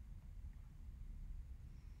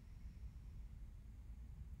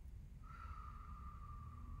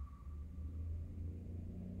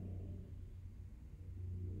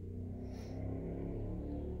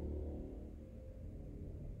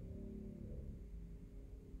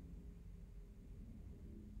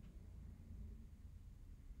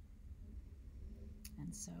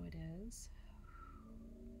 And so it is.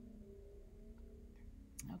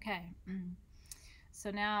 Okay.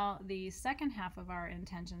 So now the second half of our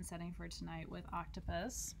intention setting for tonight with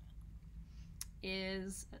Octopus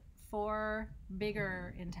is 4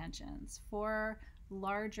 bigger intentions, 4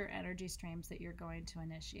 larger energy streams that you're going to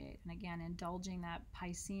initiate. And again, indulging that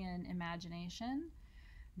Piscean imagination.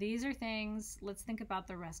 These are things, let's think about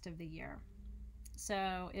the rest of the year.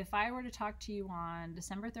 So if I were to talk to you on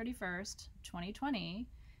December 31st, 2020,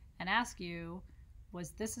 and ask you,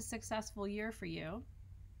 was this a successful year for you?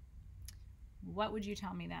 What would you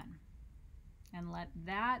tell me then? And let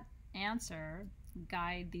that answer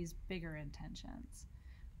guide these bigger intentions.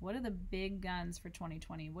 What are the big guns for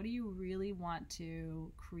 2020? What do you really want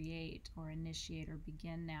to create or initiate or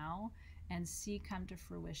begin now and see come to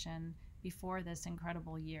fruition before this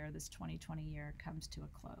incredible year, this 2020 year, comes to a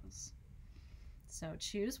close? So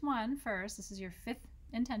choose one first. This is your 5th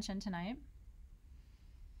intention tonight.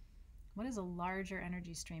 What is a larger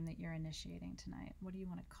energy stream that you're initiating tonight? What do you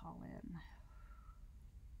want to call in?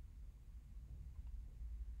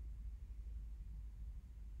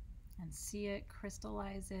 And see it,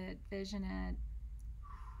 crystallize it, vision it,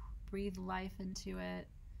 breathe life into it,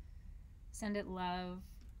 send it love,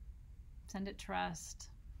 send it trust.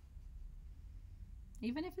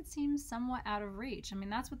 Even if it seems somewhat out of reach. I mean,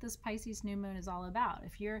 that's what this Pisces new moon is all about.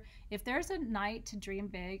 If there's a night to dream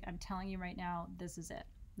big, I'm telling you right now, this is it.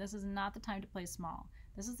 This is not the time to play small.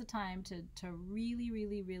 This is the time to really,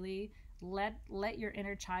 really, really let your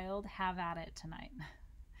inner child have at it tonight.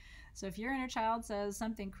 So if your inner child says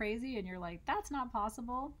something crazy and you're like, that's not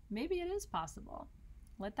possible, maybe it is possible.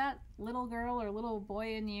 Let that little girl or little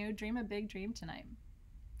boy in you dream a big dream tonight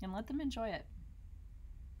and let them enjoy it.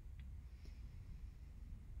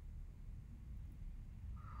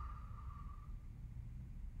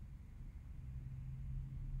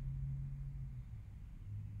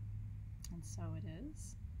 And so it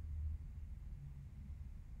is.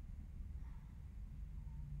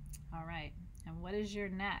 All right. And what is your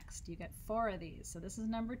next? You get 4 of these. So this is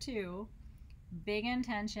number 2. Big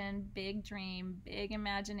intention, big dream, big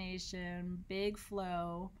imagination, big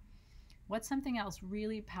flow. What's something else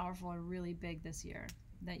really powerful or really big this year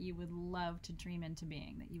that you would love to dream into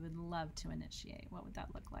being, that you would love to initiate? What would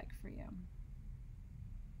that look like for you?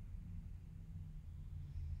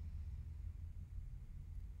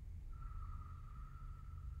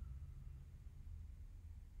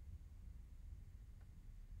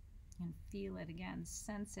 And feel it again,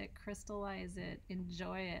 sense it, crystallize it,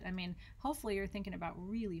 enjoy it. I mean, hopefully you're thinking about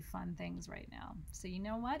really fun things right now. So you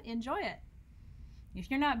know what? Enjoy it. If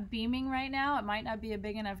you're not beaming right now, it might not be a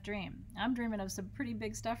big enough dream. I'm dreaming of some pretty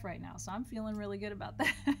big stuff right now, so I'm feeling really good about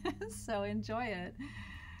that. So enjoy it.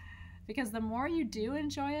 Because the more you do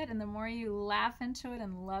enjoy it and the more you laugh into it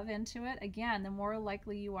and love into it, again, the more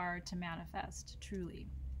likely you are to manifest truly.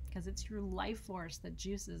 Because it's your life force that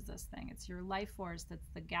juices this thing. It's your life force that's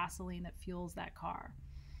the gasoline that fuels that car.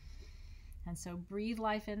 And so breathe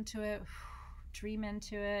life into it, dream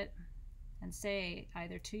into it, and say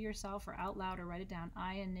either to yourself or out loud or write it down,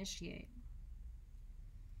 I initiate.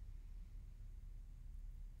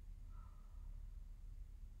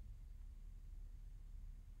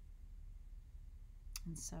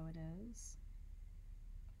 And so it is.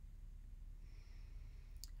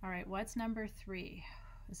 All right, what's number 3?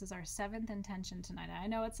 This is our 7th intention tonight. I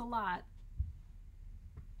know it's a lot,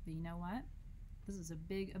 but you know what? This is a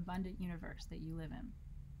big, abundant universe that you live in.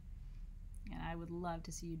 And I would love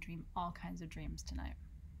to see you dream all kinds of dreams tonight.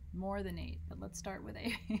 More than 8, but let's start with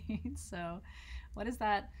 8. So what is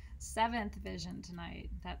that 7th vision tonight?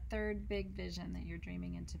 That 3rd big vision that you're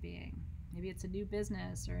dreaming into being? Maybe it's a new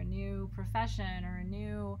business or a new profession or a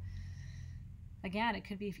new, again, it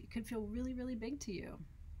could feel really, really big to you.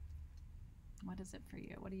 What is it for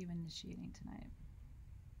you? What are you initiating tonight?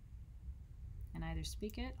 And either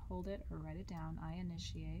speak it, hold it, or write it down. I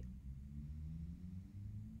initiate.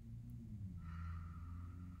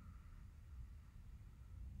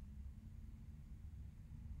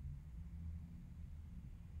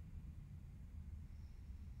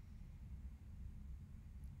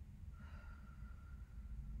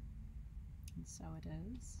 And so it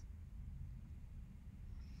is.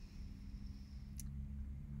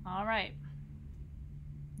 All right.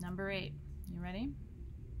 Number 8. You ready?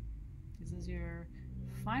 This is your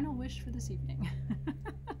final wish for this evening.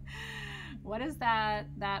 What is that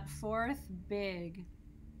 4th big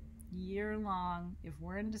year-long, if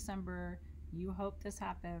we're in December, you hope this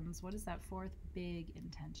happens, what is that 4th big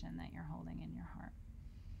intention that you're holding in your heart?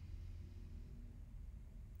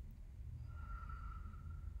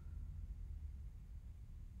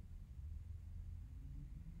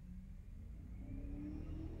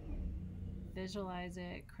 Visualize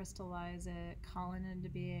it, crystallize it, call it into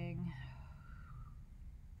being.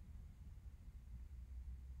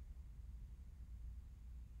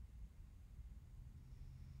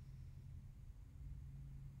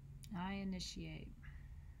 I initiate.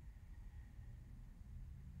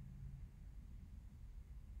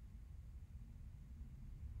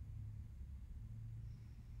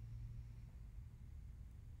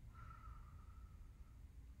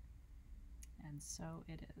 And so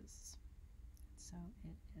it is. So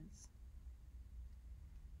it is.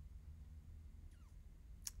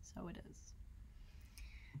 So it is.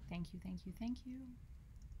 Thank you, thank you, thank you.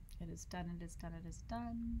 It is done, it is done, it is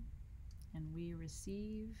done. And we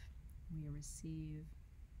receive, we receive,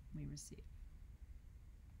 we receive.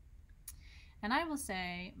 And I will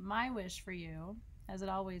say, my wish for you, as it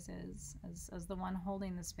always is, as the one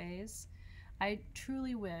holding the space, I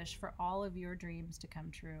truly wish for all of your dreams to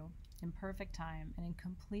come true in perfect time and in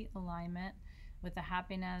complete alignment with the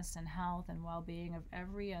happiness and health and well-being of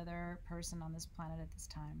every other person on this planet at this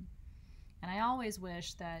time. And I always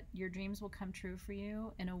wish that your dreams will come true for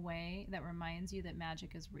you in a way that reminds you that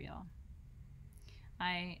magic is real.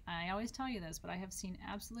 I always tell you this, but I have seen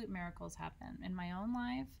absolute miracles happen in my own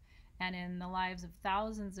life and in the lives of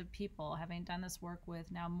thousands of people, having done this work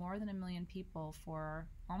with now more than 1 million people for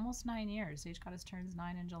almost 9 years. Sage Goddess turns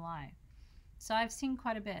 9 in July. So I've seen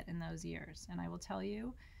quite a bit in those years. And I will tell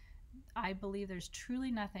you, I believe there's truly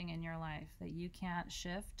nothing in your life that you can't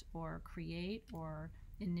shift or create or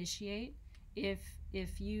initiate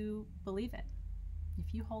if you believe it,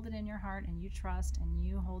 if you hold it in your heart and you trust and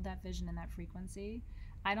you hold that vision and that frequency,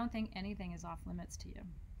 I don't think anything is off limits to you.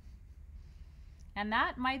 And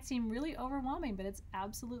that might seem really overwhelming, but it's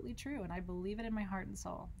absolutely true. And I believe it in my heart and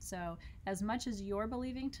soul. So as much as you're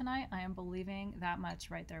believing tonight, I am believing that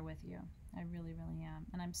much right there with you. I really, really am.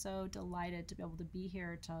 And I'm so delighted to be able to be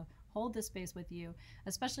here to hold this space with you,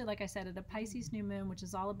 especially, like I said, at a Pisces new moon, which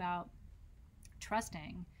is all about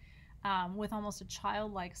trusting with almost a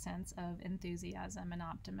childlike sense of enthusiasm and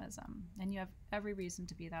optimism. And you have every reason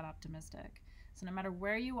to be that optimistic. So no matter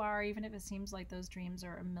where you are, even if it seems like those dreams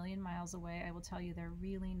are a million miles away, I will tell you they're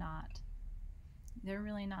really not. They're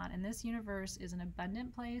really not. And this universe is an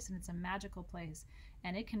abundant place, and it's a magical place.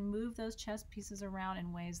 And it can move those chess pieces around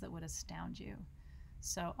in ways that would astound you.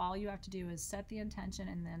 So all you have to do is set the intention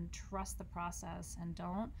and then trust the process. And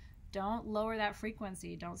don't lower that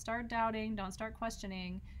frequency. Don't start doubting. Don't start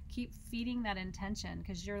questioning. Keep feeding that intention,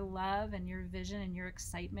 because your love and your vision and your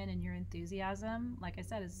excitement and your enthusiasm, like I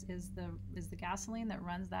said, is the gasoline that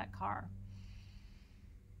runs that car.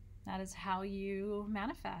 That is how you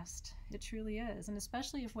manifest. It truly is. And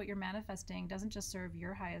especially if what you're manifesting doesn't just serve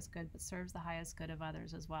your highest good, but serves the highest good of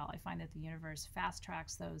others as well. I find that the universe fast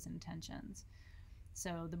tracks those intentions.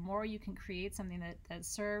 So the more you can create something that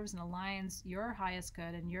serves and aligns your highest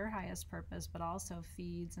good and your highest purpose, but also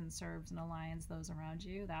feeds and serves and aligns those around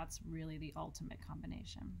you, that's really the ultimate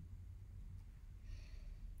combination.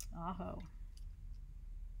 Aho.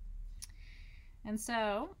 And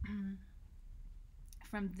so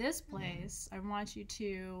from this place, I want you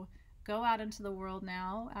to go out into the world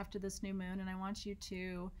now after this new moon, and I want you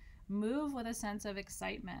to move with a sense of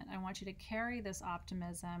excitement. I want you to carry this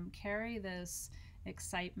optimism, carry this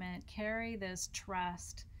excitement, carry this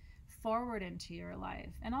trust forward into your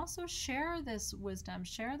life, and also share this wisdom,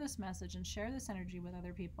 share this message, and share this energy with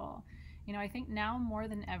other people. You know, I think now more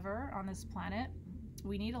than ever on this planet,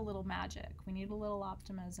 we need a little magic, we need a little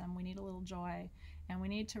optimism, we need a little joy, and we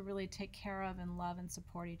need to really take care of and love and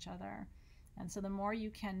support each other. And so the more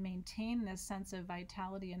you can maintain this sense of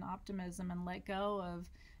vitality and optimism and let go of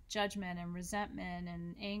judgment and resentment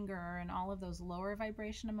and anger and all of those lower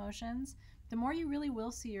vibration emotions, the more you really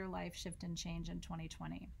will see your life shift and change in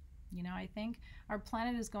 2020. You know, I think our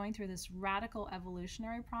planet is going through this radical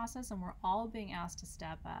evolutionary process, and we're all being asked to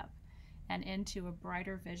step up and into a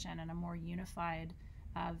brighter vision and a more unified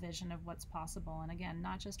vision of what's possible. And again,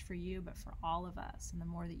 not just for you, but for all of us. And the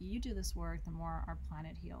more that you do this work, the more our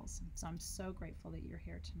planet heals. So I'm so grateful that you're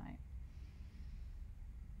here tonight.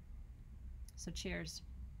 So cheers.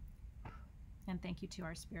 And thank you to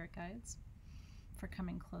our spirit guides for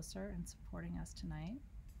coming closer and supporting us tonight.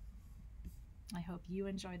 I hope you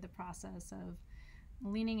enjoyed the process of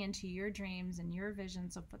leaning into your dreams and your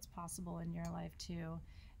visions of what's possible in your life too,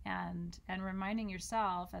 and reminding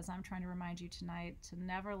yourself, as I'm trying to remind you tonight, to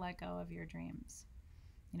never let go of your dreams.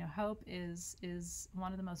 You know, hope is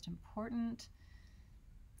one of the most important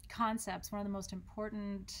concepts, one of the most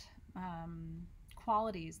important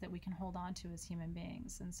qualities that we can hold on to as human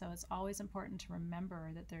beings. And so it's always important to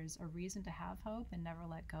remember that there's a reason to have hope and never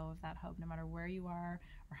let go of that hope, no matter where you are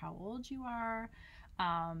or how old you are.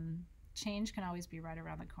 Change can always be right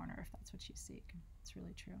around the corner if that's what you seek. It's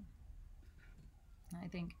really true. And I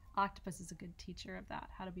think Octopus is a good teacher of that,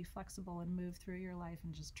 how to be flexible and move through your life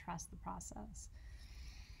and just trust the process.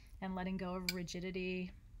 And letting go of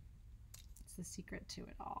rigidity, it's the secret to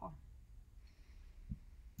it all.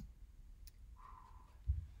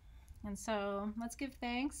 And so let's give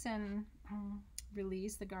thanks and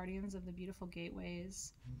release the guardians of the beautiful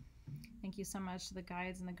gateways. Thank you so much to the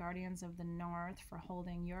guides and the guardians of the North for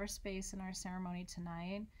holding your space in our ceremony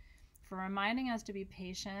tonight, for reminding us to be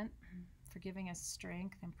patient, for giving us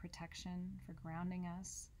strength and protection, for grounding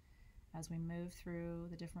us as we move through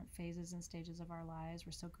the different phases and stages of our lives.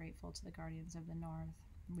 We're so grateful to the guardians of the North.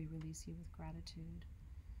 We release you with gratitude.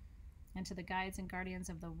 And to the guides and guardians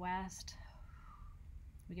of the West,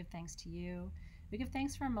 we give thanks to you. We give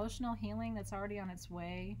thanks for emotional healing that's already on its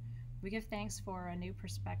way. We give thanks for a new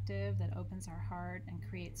perspective that opens our heart and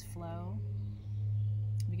creates flow.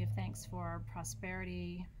 We give thanks for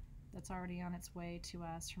prosperity that's already on its way to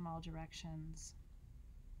us from all directions.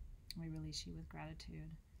 We release you with gratitude.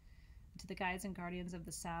 To the guides and guardians of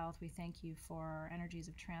the South, we thank you for energies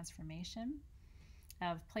of transformation,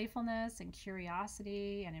 of playfulness and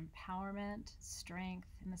curiosity and empowerment, strength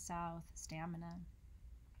in the South, stamina.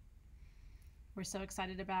 We're so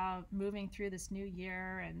excited about moving through this new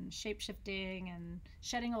year and shape-shifting and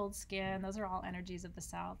shedding old skin. Those are all energies of the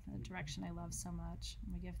South, a direction I love so much.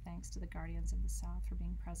 And we give thanks to the guardians of the South for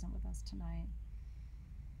being present with us tonight.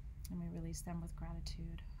 And we release them with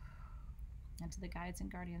gratitude. and to the guides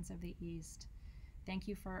and guardians of the East. Thank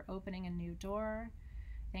you for opening a new door.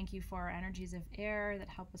 Thank you for energies of air that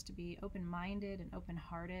help us to be open-minded and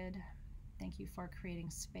open-hearted. Thank you for creating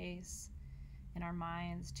space in our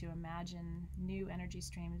minds to imagine new energy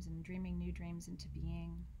streams and dreaming new dreams into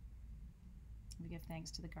being. We give thanks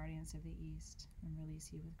to the guardians of the East and release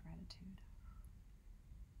you with gratitude.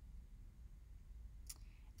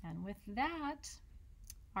 And with that,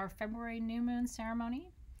 our February new moon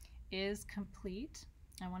ceremony is complete.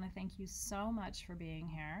 I want to thank you so much for being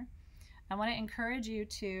here. I want to encourage you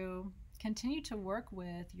to continue to work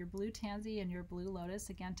with your blue tansy and your blue lotus,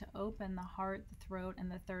 again, to open the heart, the throat, and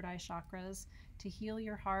the third eye chakras, to heal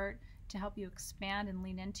your heart, to help you expand and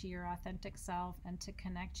lean into your authentic self, and to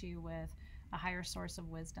connect you with a higher source of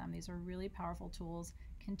wisdom. These are really powerful tools.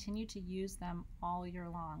 Continue to use them all year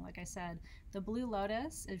long. Like I said, the blue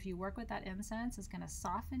lotus, if you work with that incense, is going to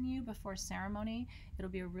soften you before ceremony.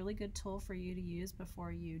 It'll be a really good tool for you to use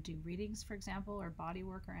before you do readings, for example, or body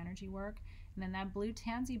work or energy work. And then that blue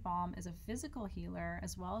tansy balm is a physical healer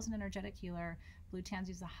as well as an energetic healer. Blue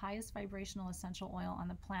tansy is the highest vibrational essential oil on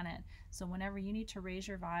the planet. So whenever you need to raise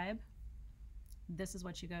your vibe, this is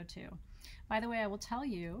what you go to. By the way, I will tell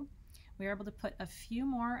you, we were able to put a few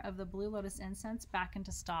more of the Blue Lotus incense back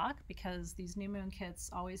into stock because these new moon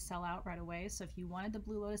kits always sell out right away. So if you wanted the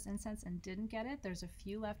Blue Lotus incense and didn't get it, there's a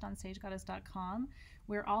few left on sagegoddess.com.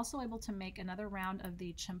 We're also able to make another round of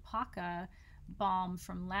the Champaka balm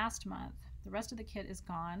from last month. The rest of the kit is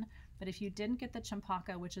gone, but if you didn't get the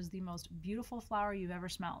Champaka, which is the most beautiful flower you've ever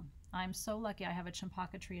smelled, I'm so lucky I have a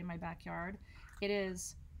Champaka tree in my backyard. It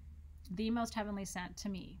is the most heavenly scent to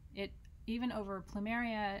me. It even over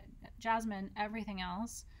plumeria, jasmine, everything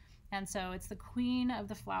else. And so it's the queen of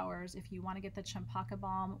the flowers. If you want to get the Champaka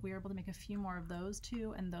balm, we were able to make a few more of those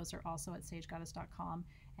too, and those are also at sagegoddess.com.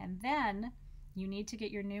 And then you need to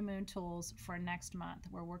get your new moon tools for next month.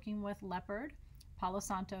 We're working with leopard, Palo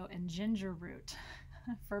Santo, and ginger root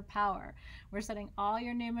for power. We're setting all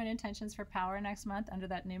your new moon intentions for power next month under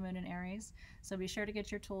that new moon in Aries. So be sure to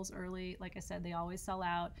get your tools early. Like I said, they always sell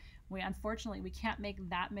out. Unfortunately, we can't make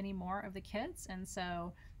that many more of the kits, and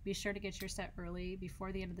so be sure to get your set early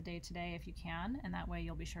before the end of the day today if you can, and that way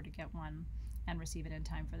you'll be sure to get one and receive it in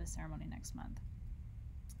time for the ceremony next month.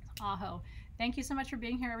 Aho. Thank you so much for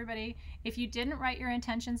being here, everybody. If you didn't write your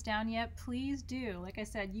intentions down yet, please do. Like I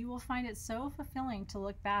said, you will find it so fulfilling to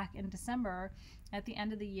look back in December at the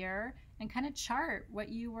end of the year and kind of chart what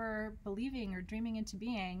you were believing or dreaming into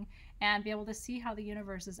being and be able to see how the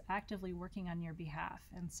universe is actively working on your behalf.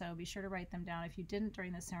 And so be sure to write them down. If you didn't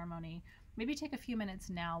during the ceremony, maybe take a few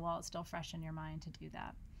minutes now while it's still fresh in your mind to do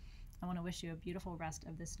that. I want to wish you a beautiful rest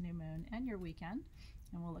of this new moon and your weekend,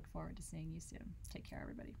 and we'll look forward to seeing you soon. Take care,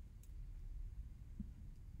 everybody.